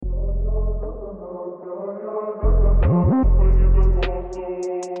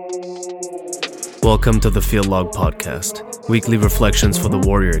Welcome to the Field Log Podcast, weekly reflections for the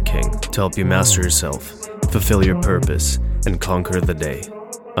Warrior King to help you master yourself, fulfill your purpose, and conquer the day.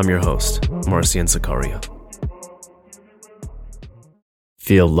 I'm your host, Marcian Zakaria.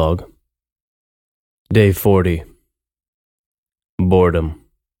 Field Log. Day 40. Boredom.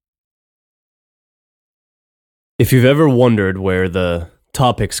 If you've ever wondered where the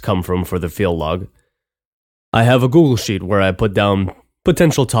topics come from for the Field Log, I have a Google Sheet where I put down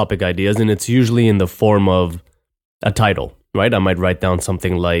potential topic ideas, and it's usually in the form of a title, right? I might write down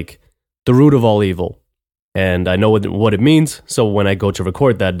something like the root of all evil, and I know what it means, so when I go to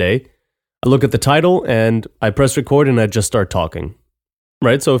record that day, I look at the title and I press record and I just start talking,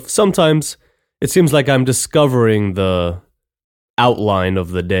 right? So if sometimes it seems like I'm discovering the outline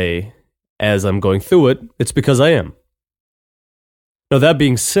of the day as I'm going through it, it's because I am. Now that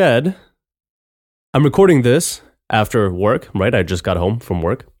being said, I'm recording this after work, right? I just got home from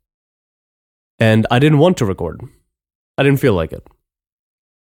work. And I didn't want to record. I didn't feel like it.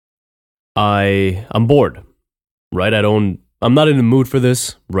 I'm bored, right? I'm not in the mood for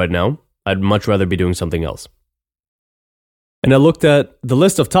this right now. I'd much rather be doing something else. And I looked at the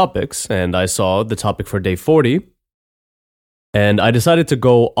list of topics, and I saw the topic for day 40, and I decided to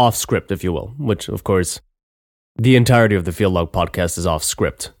go off script, if you will, which, of course, the entirety of the Field Log podcast is off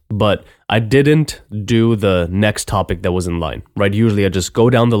script. But I didn't do the next topic that was in line, right? Usually I just go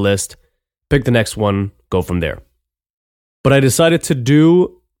down the list, pick the next one, go from there. But I decided to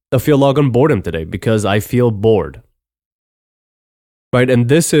do a Field Log on boredom today because I feel bored, right? And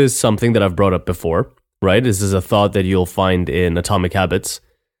this is something that I've brought up before, right? This is a thought that you'll find in Atomic Habits,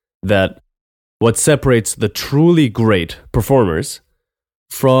 that what separates the truly great performers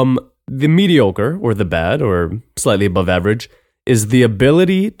from the mediocre or the bad or slightly above average is the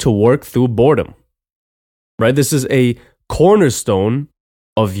ability to work through boredom, right? This is a cornerstone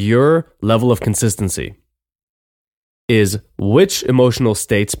of your level of consistency, is which emotional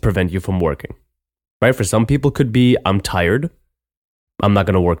states prevent you from working, right? For some people could be, I'm tired, I'm not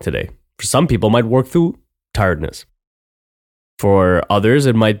going to work today. For some people it might work through tiredness. For others,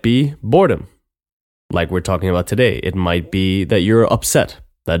 it might be boredom, like we're talking about today. It might be that you're upset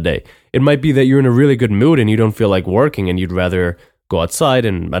that day. It might be that you're in a really good mood and you don't feel like working and you'd rather go outside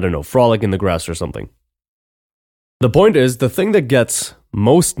and, frolic in the grass or something. The point is, the thing that gets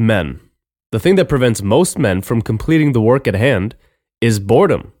most men, the thing that prevents most men from completing the work at hand is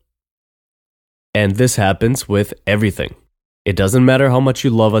boredom. And this happens with everything. It doesn't matter how much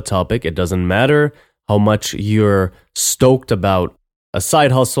you love a topic. It doesn't matter how much you're stoked about a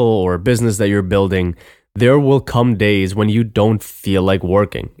side hustle or a business that you're building. There will come days when you don't feel like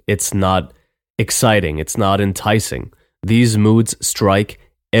working. It's not exciting. It's not enticing. These moods strike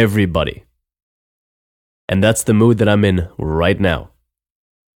everybody. And that's the mood that I'm in right now.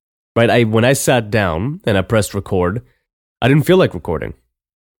 Right? When I sat down and I pressed record, I didn't feel like recording.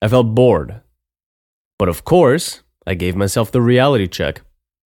 I felt bored. But of course, I gave myself the reality check,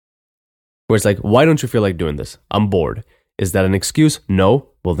 where it's like, why don't you feel like doing this? I'm bored. Is that an excuse?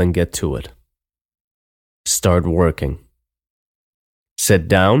 No? Well, then get to it. Start working. Sit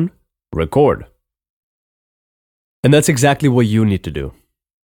down, record. And that's exactly what you need to do.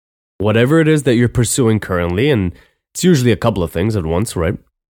 Whatever it is that you're pursuing currently, and it's usually a couple of things at once, right?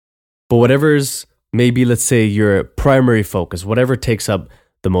 But whatever's maybe, let's say, your primary focus, whatever takes up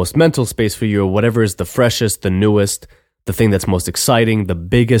the most mental space for you, whatever is the freshest, the newest, the thing that's most exciting, the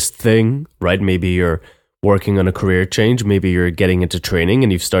biggest thing, right? Maybe you're working on a career change. Maybe you're getting into training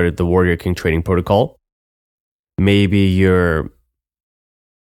and you've started the Warrior King training protocol. Maybe you're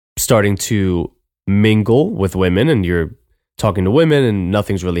starting to mingle with women and you're talking to women and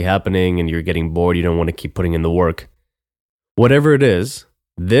nothing's really happening and you're getting bored. You don't want to keep putting in the work. Whatever it is,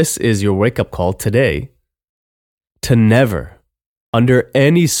 this is your wake-up call today to never, under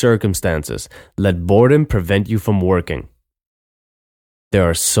any circumstances, let boredom prevent you from working. There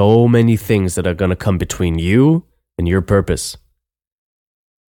are so many things that are going to come between you and your purpose.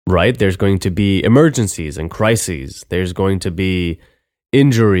 Right? There's going to be emergencies and crises. There's going to be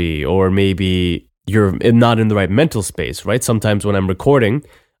injury, or maybe you're not in the right mental space, right? Sometimes when I'm recording,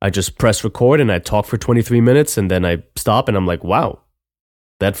 I just press record and I talk for 23 minutes and then I stop and I'm like, wow,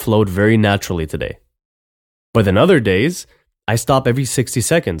 that flowed very naturally today. But then other days, I stop every 60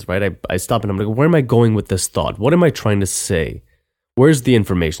 seconds, right? I stop and I'm like, where am I going with this thought? What am I trying to say? Where's the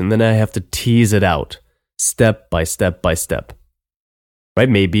information? Then I have to tease it out step by step by step. Right?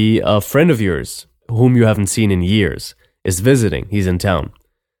 Maybe a friend of yours whom you haven't seen in years is visiting. He's in town.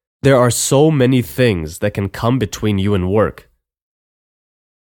 There are so many things that can come between you and work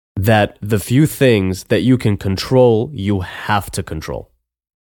that the few things that you can control, you have to control.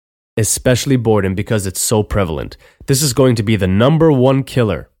 especially boredom because it's so prevalent. This is going to be the number one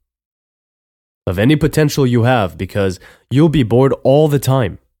killer of any potential you have because you'll be bored all the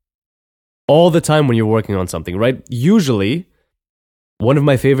time. All the time when you're working on something, right? Usually, one of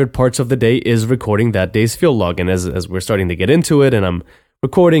my favorite parts of the day is recording that day's field log. And as we're starting to get into it and I'm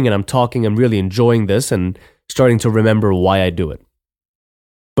recording and I'm talking, I'm really enjoying this and starting to remember why I do it.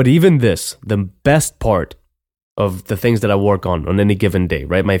 But even this, the best part of the things that I work on any given day,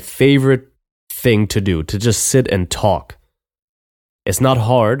 right? My favorite thing to do, to just sit and talk. It's not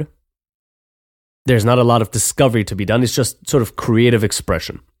hard. There's not a lot of discovery to be done. It's just sort of creative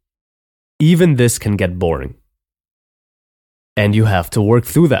expression. Even this can get boring. And you have to work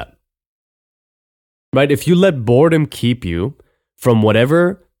through that. Right? If you let boredom keep you from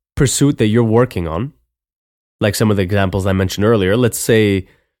whatever pursuit that you're working on, like some of the examples I mentioned earlier, let's say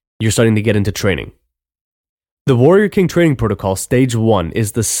you're starting to get into training. The Warrior King training protocol, stage 1,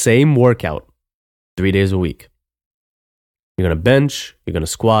 is the same workout 3 days a week. You're going to bench, you're going to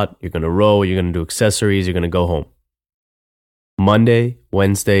squat, you're going to row, you're going to do accessories, you're going to go home. Monday,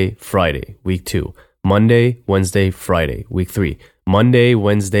 Wednesday, Friday, week 2. Monday, Wednesday, Friday, week 3. Monday,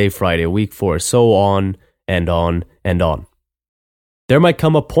 Wednesday, Friday, week 4, so on and on and on. There might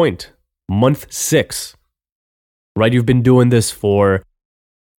come a point, month 6, right? You've been doing this for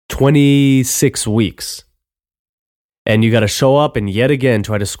 26 weeks. And you got to show up and yet again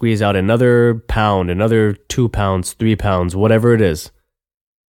try to squeeze out another pound, another 2 pounds, 3 pounds, whatever it is.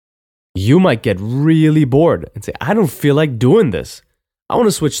 You might get really bored and say, I don't feel like doing this. I want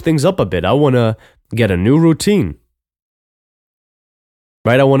to switch things up a bit. I want to get a new routine.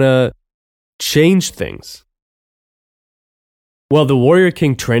 Right? I want to change things. Well, the Warrior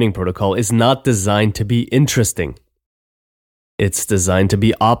King training protocol is not designed to be interesting. It's designed to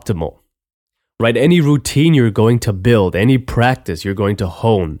be optimal. Right? Any routine you're going to build, any practice you're going to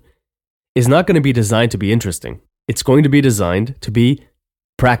hone is not going to be designed to be interesting. It's going to be designed to be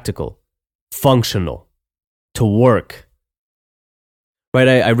practical, functional, to work. Right?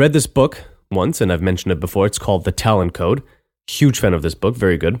 I read this book once, and I've mentioned it before. It's called The Talent Code. Huge fan of this book,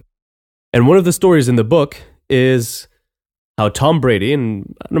 very good. And one of the stories in the book is how Tom Brady,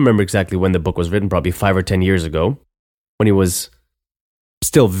 and I don't remember exactly when the book was written, probably 5 or 10 years ago, when he was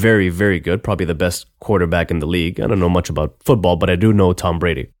still very, very good, probably the best quarterback in the league. I don't know much about football, but I do know Tom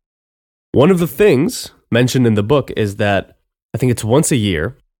Brady. One of the things mentioned in the book is that I think it's once a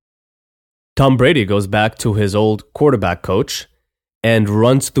year, Tom Brady goes back to his old quarterback coach and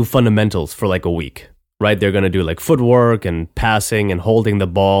runs through fundamentals for like a week, right? They're going to do like footwork and passing and holding the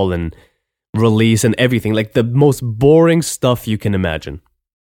ball and release and everything, like the most boring stuff you can imagine.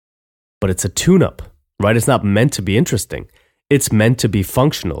 But it's a tune-up, right? It's not meant to be interesting. It's meant to be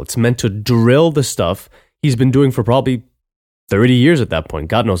functional. It's meant to drill the stuff he's been doing for probably 30 years at that point.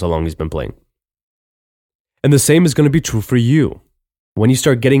 God knows how long he's been playing. And the same is going to be true for you. When you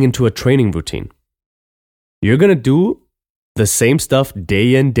start getting into a training routine, you're going to do the same stuff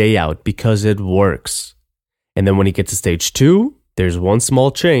day in, day out because it works. And then when you get to stage 2, there's one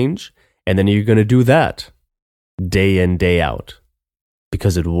small change, and then you're going to do that day in, day out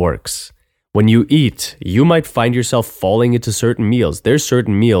because it works. When you eat, you might find yourself falling into certain meals. There's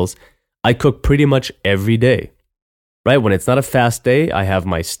certain meals I cook pretty much every day, right? When it's not a fast day, I have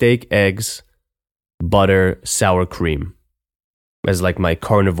my steak, eggs, butter, sour cream as like my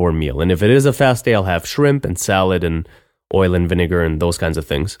carnivore meal. And if it is a fast day, I'll have shrimp and salad and oil and vinegar and those kinds of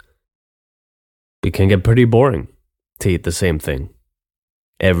things. It can get pretty boring to eat the same thing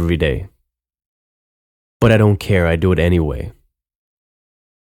every day. But I don't care. I do it anyway.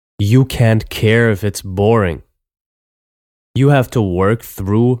 You can't care if it's boring. You have to work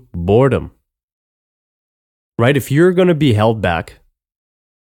through boredom. Right? If you're going to be held back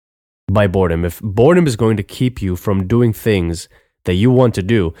by boredom, if boredom is going to keep you from doing things that you want to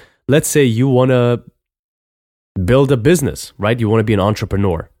do, let's say you want to build a business, right? You want to be an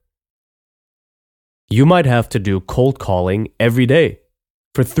entrepreneur. You might have to do cold calling every day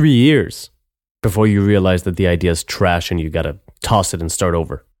for 3 years before you realize that the idea is trash and you got to toss it and start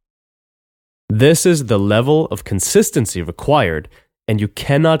over. This is the level of consistency required, and you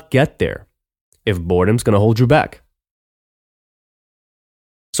cannot get there if boredom's going to hold you back.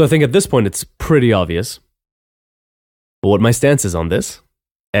 So I think at this point it's pretty obvious what my stance is on this,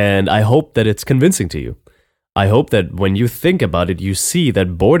 and I hope that it's convincing to you. I hope that when you think about it, you see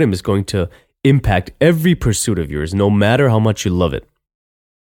that boredom is going to impact every pursuit of yours, no matter how much you love it.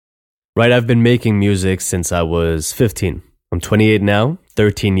 Right, I've been making music since I was 15. I'm 28 now,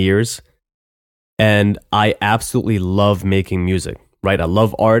 13 years. And I absolutely love making music, right? I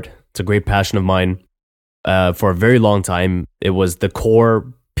love art. It's a great passion of mine. For a very long time, it was the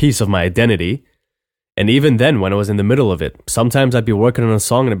core piece of my identity. And even then, when I was in the middle of it, sometimes I'd be working on a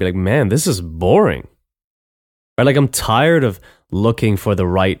song and I'd be like, man, this is boring. Right? Like I'm tired of looking for the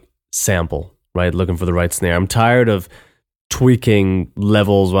right sample, right? Looking for the right snare. I'm tired of tweaking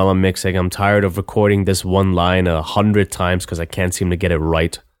levels while I'm mixing. I'm tired of recording this one line 100 times because I can't seem to get it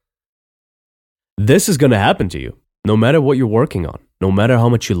right. This is going to happen to you, no matter what you're working on, no matter how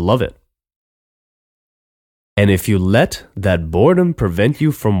much you love it. And if you let that boredom prevent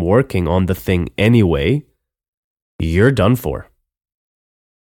you from working on the thing anyway, you're done for.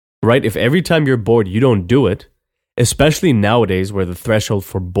 Right? If every time you're bored, you don't do it, especially nowadays where the threshold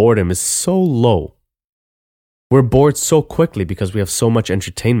for boredom is so low. We're bored so quickly because we have so much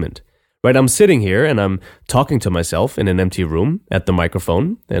entertainment. Right? I'm sitting here and I'm talking to myself in an empty room at the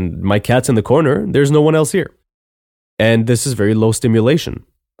microphone, and my cat's in the corner. There's no one else here. And this is very low stimulation.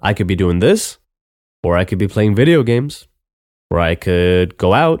 I could be doing this, or I could be playing video games, or I could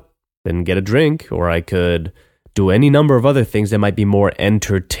go out and get a drink, or I could do any number of other things that might be more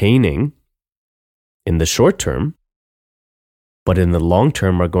entertaining in the short term, but in the long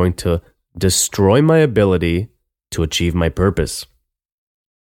term are going to destroy my ability to achieve my purpose.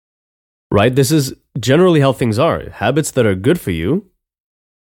 Right? This is generally how things are. Habits that are good for you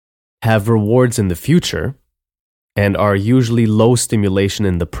have rewards in the future and are usually low stimulation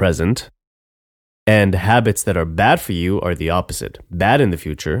in the present. And habits that are bad for you are the opposite. Bad in the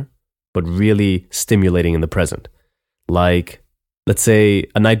future, but really stimulating in the present. Like, let's say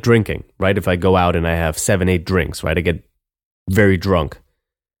a night drinking, right? If I go out and I have 7-8 drinks, right? I get very drunk.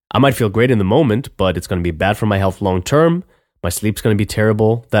 I might feel great in the moment, but it's going to be bad for my health long term. My sleep's going to be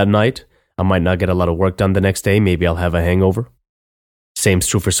terrible that night. I might not get a lot of work done the next day. Maybe I'll have a hangover. Same's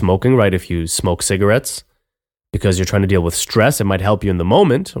true for smoking, right? If you smoke cigarettes, because you're trying to deal with stress, it might help you in the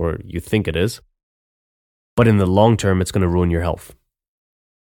moment, or you think it is. But in the long term, it's going to ruin your health.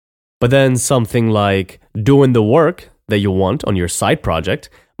 But then something like doing the work that you want on your side project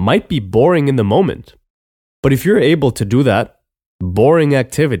might be boring in the moment. But if you're able to do that boring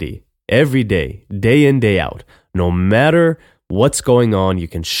activity every day, day in, day out, no matter what's going on, you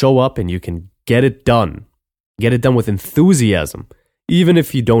can show up and you can get it done. Get it done with enthusiasm, even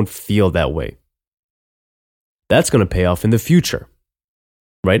if you don't feel that way. That's going to pay off in the future,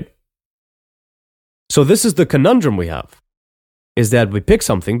 right? So this is the conundrum we have, is that we pick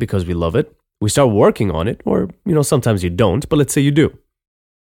something because we love it, we start working on it, or, sometimes you don't, but let's say you do.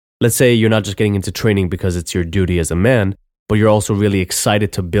 Let's say you're not just getting into training because it's your duty as a man, but you're also really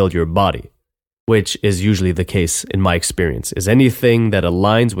excited to build your body, which is usually the case in my experience, is anything that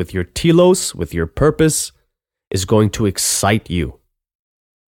aligns with your telos, with your purpose, is going to excite you,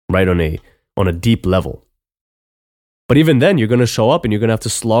 right, on a deep level. But even then, you're going to show up and you're going to have to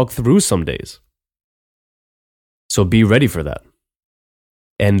slog through some days. So be ready for that.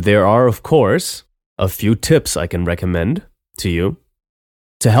 And there are, of course, a few tips I can recommend to you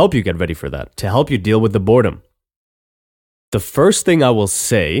to help you get ready for that, to help you deal with the boredom. The first thing I will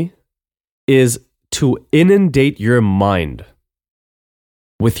say is to inundate your mind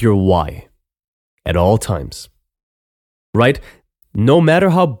with your why at all times. Right? No matter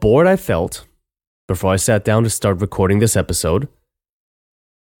how bored I felt before I sat down to start recording this episode,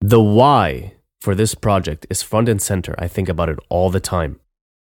 the why for this project is front and center. I think about it all the time.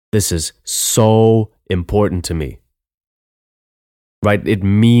 This is so important to me. Right? It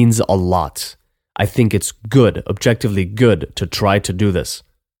means a lot. I think it's good, objectively good, to try to do this.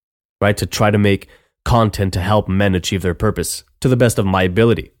 Right? To try to make content to help men achieve their purpose to the best of my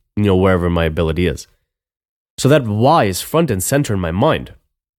ability, wherever my ability is. So that why is front and center in my mind.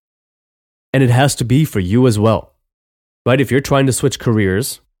 And it has to be for you as well. Right? If you're trying to switch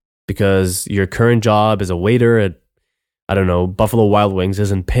careers because your current job as a waiter at, Buffalo Wild Wings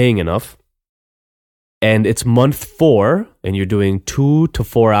isn't paying enough, and it's month 4, and you're doing 2 to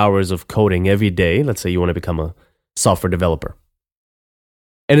 4 hours of coding every day. Let's say you want to become a software developer.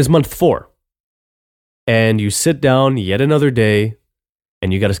 And it's month 4. And you sit down yet another day,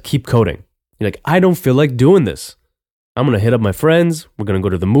 and you got to keep coding. You're like, I don't feel like doing this. I'm going to hit up my friends. We're going to go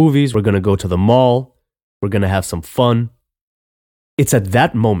to the movies. We're going to go to the mall. We're going to have some fun. It's at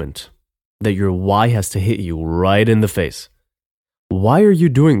that moment that your why has to hit you right in the face. Why are you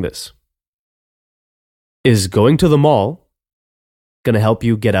doing this? Is going to the mall going to help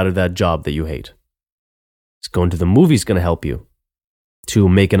you get out of that job that you hate? Is going to the movies going to help you to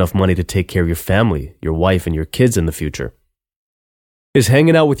make enough money to take care of your family, your wife, and your kids in the future? Is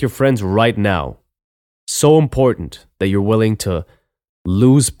hanging out with your friends right now so important that you're willing to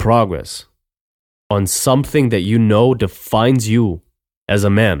lose progress on something that you know defines you as a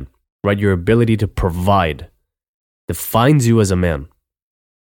man, right? Your ability to provide defines you as a man.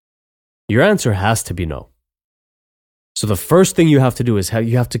 Your answer has to be no. So the first thing you have to do is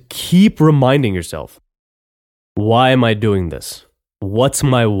you have to keep reminding yourself, why am I doing this? What's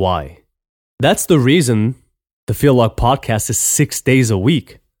my why? That's the reason the Feel Log podcast is 6 days a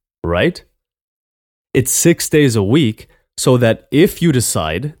week, right? It's 6 days a week so that if you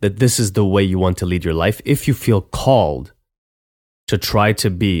decide that this is the way you want to lead your life, if you feel called to try to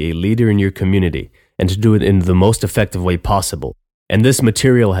be a leader in your community and to do it in the most effective way possible, and this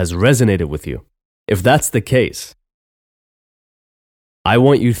material has resonated with you, if that's the case, I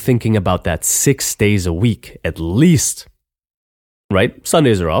want you thinking about that 6 days a week at least, right?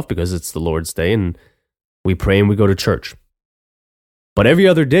 Sundays are off because it's the Lord's Day and we pray and we go to church. But every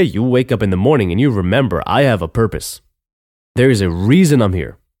other day you wake up in the morning and you remember, I have a purpose. There is a reason I'm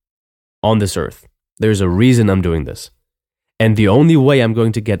here on this earth. There's a reason I'm doing this. And the only way I'm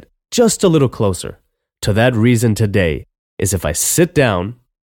going to get just a little closer to that reason today is if I sit down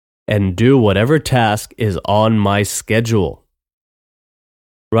and do whatever task is on my schedule.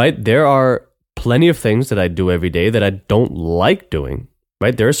 Right? There are plenty of things that I do every day that I don't like doing.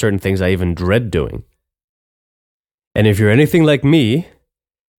 Right? There are certain things I even dread doing. And if you're anything like me,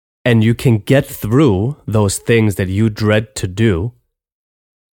 and you can get through those things that you dread to do,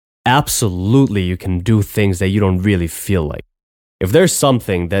 absolutely you can do things that you don't really feel like. If there's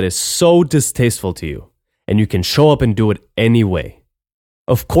something that is so distasteful to you, and you can show up and do it anyway,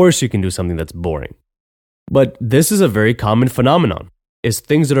 of course you can do something that's boring. But this is a very common phenomenon, is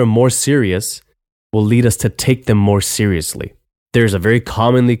things that are more serious will lead us to take them more seriously. There's a very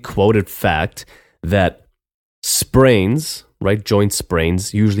commonly quoted fact that sprains, right, joint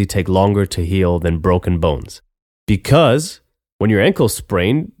sprains usually take longer to heal than broken bones. Because when your ankle's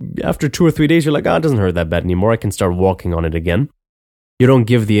sprained, after 2 or 3 days, you're like, it doesn't hurt that bad anymore. I can start walking on it again. You don't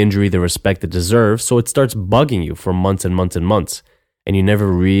give the injury the respect it deserves, so it starts bugging you for months and months and months, and you never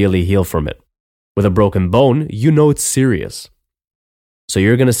really heal from it. With a broken bone, you know it's serious. So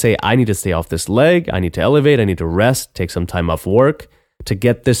you're going to say, I need to stay off this leg, I need to elevate, I need to rest, take some time off work to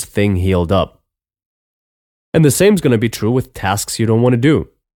get this thing healed up. And the same is going to be true with tasks you don't want to do.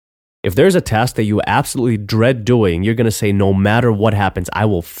 If there's a task that you absolutely dread doing, you're going to say, no matter what happens, I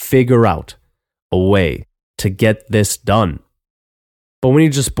will figure out a way to get this done. But when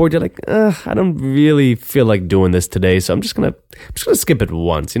you're just bored, you're like, I don't really feel like doing this today, so I'm just gonna skip it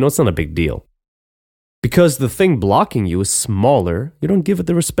once. It's not a big deal. Because the thing blocking you is smaller, you don't give it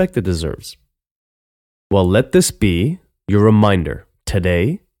the respect it deserves. Well, let this be your reminder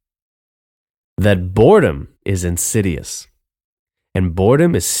today that boredom is insidious. And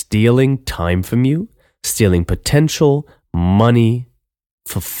boredom is stealing time from you, stealing potential, money,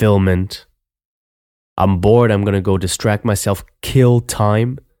 fulfillment. I'm bored, I'm going to go distract myself, kill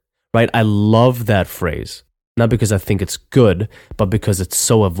time, right? I love that phrase. Not because I think it's good, but because it's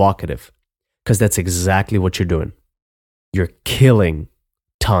so evocative. Because that's exactly what you're doing. You're killing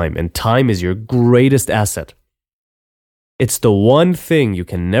time, and time is your greatest asset. It's the one thing you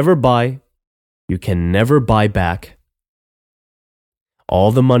can never buy, you can never buy back.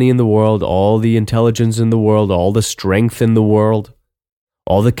 All the money in the world, all the intelligence in the world, all the strength in the world,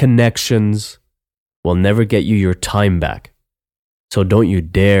 all the connections will never get you your time back. So don't you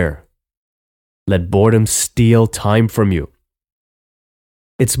dare let boredom steal time from you.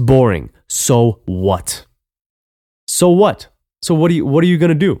 It's boring. So what? So what? So what are you going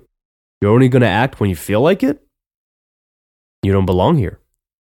to do? You're only going to act when you feel like it? You don't belong here.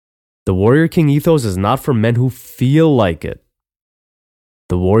 The Warrior King ethos is not for men who feel like it.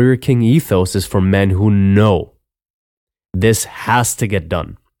 The Warrior King ethos is for men who know this has to get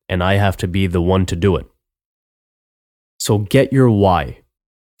done, and I have to be the one to do it. So get your why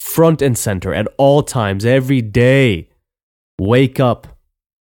front and center at all times, every day. Wake up.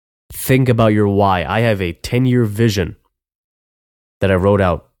 Think about your why. I have a 10-year vision that I wrote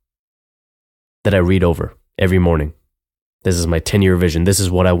out, that I read over every morning. This is my 10-year vision. This is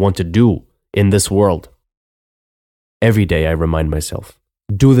what I want to do in this world. Every day I remind myself,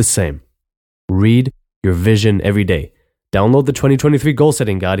 do the same. Read your vision every day. Download the 2023 goal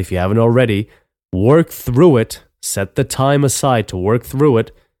setting guide if you haven't already. Work through it. Set the time aside to work through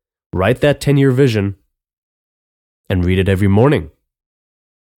it. Write that 10-year vision and read it every morning.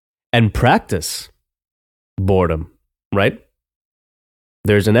 And practice boredom, right?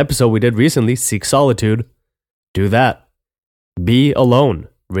 There's an episode we did recently, Seek Solitude. Do that. Be alone.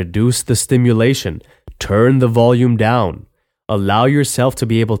 Reduce the stimulation. Turn the volume down. Allow yourself to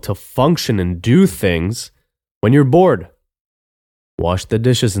be able to function and do things when you're bored. Wash the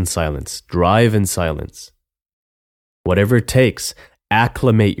dishes in silence. Drive in silence. Whatever it takes,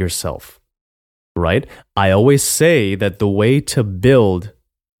 acclimate yourself, right? I always say that the way to build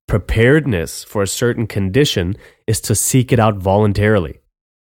Preparedness for a certain condition is to seek it out voluntarily.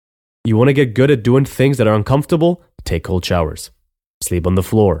 You want to get good at doing things that are uncomfortable? Take cold showers. Sleep on the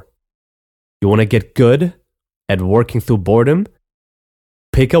floor. You want to get good at working through boredom?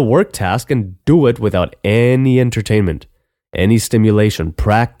 Pick a work task and do it without any entertainment, any stimulation.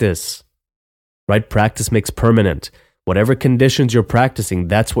 Practice. Right? Practice makes permanent. Whatever conditions you're practicing,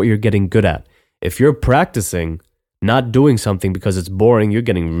 that's what you're getting good at. If you're practicing not doing something because it's boring, you're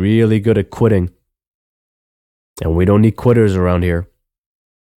getting really good at quitting. And we don't need quitters around here.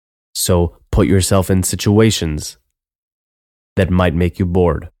 So put yourself in situations that might make you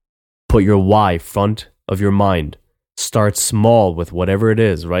bored. Put your why front of your mind. Start small with whatever it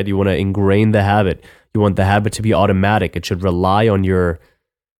is, right? You want to ingrain the habit. You want the habit to be automatic. It should rely on your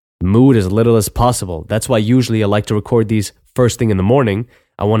mood as little as possible. That's why usually I like to record these first thing in the morning.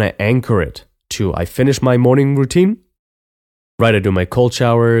 I want to anchor it to, I finish my morning routine, right? I do my cold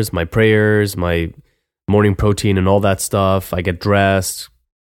showers, my prayers, my morning protein and all that stuff. I get dressed,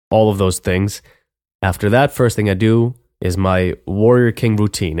 all of those things. After that, first thing I do is my Warrior King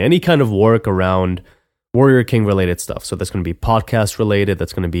routine. Any kind of work around Warrior King related stuff. So that's going to be podcast related,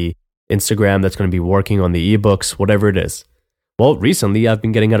 that's going to be Instagram, that's going to be working on the ebooks, whatever it is. Well, recently I've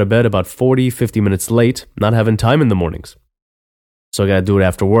been getting out of bed about 40, 50 minutes late, not having time in the mornings. So I got to do it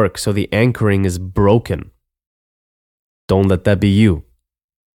after work. So the anchoring is broken. Don't let that be you.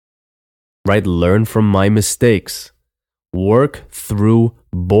 Right? Learn from my mistakes. Work through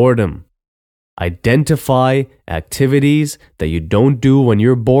boredom. Identify activities that you don't do when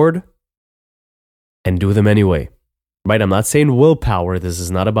you're bored and do them anyway. Right? I'm not saying willpower. This is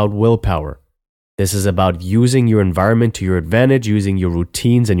not about willpower. This is about using your environment to your advantage, using your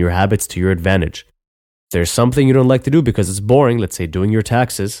routines and your habits to your advantage. If there's something you don't like to do because it's boring, let's say doing your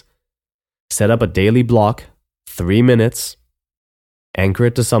taxes, set up a daily block, 3 minutes, anchor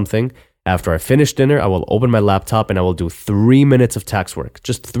it to something. After I finish dinner, I will open my laptop and I will do 3 minutes of tax work,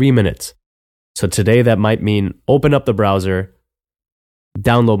 just 3 minutes. So today that might mean open up the browser,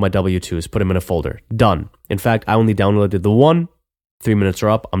 download my W-2s, put them in a folder. Done. In fact, I only downloaded the one. 3 minutes are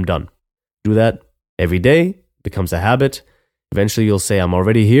up. I'm done. Do that every day. Becomes a habit. Eventually you'll say, I'm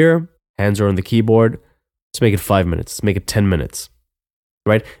already here. Hands are on the keyboard. Let's make it 5 minutes. Let's make it 10 minutes.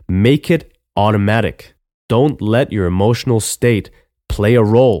 Right? Make it automatic. Don't let your emotional state play a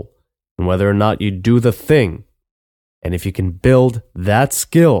role in whether or not you do the thing. And if you can build that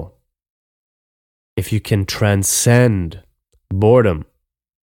skill, if you can transcend boredom,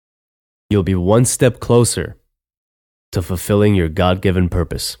 you'll be one step closer to fulfilling your God-given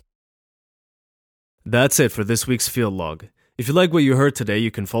purpose. That's it for this week's Field Log. If you like what you heard today,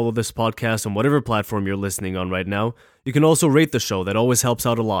 you can follow this podcast on whatever platform you're listening on right now. You can also rate the show. That always helps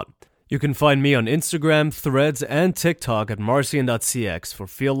out a lot. You can find me on Instagram, Threads, and TikTok at marcian.cx for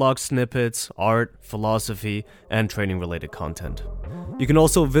Field Log snippets, art, philosophy, and training-related content. You can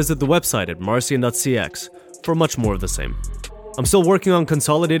also visit the website at marcian.cx for much more of the same. I'm still working on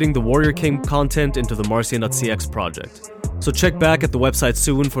consolidating the Warrior King content into the marcian.cx project. So check back at the website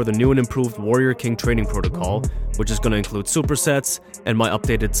soon for the new and improved Warrior King training protocol, which is going to include supersets and my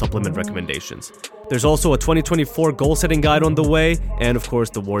updated supplement recommendations. There's also a 2024 goal-setting guide on the way, and of course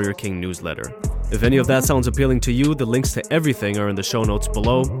the Warrior King newsletter. If any of that sounds appealing to you, the links to everything are in the show notes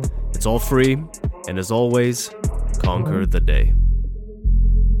below. It's all free, and as always, conquer the day.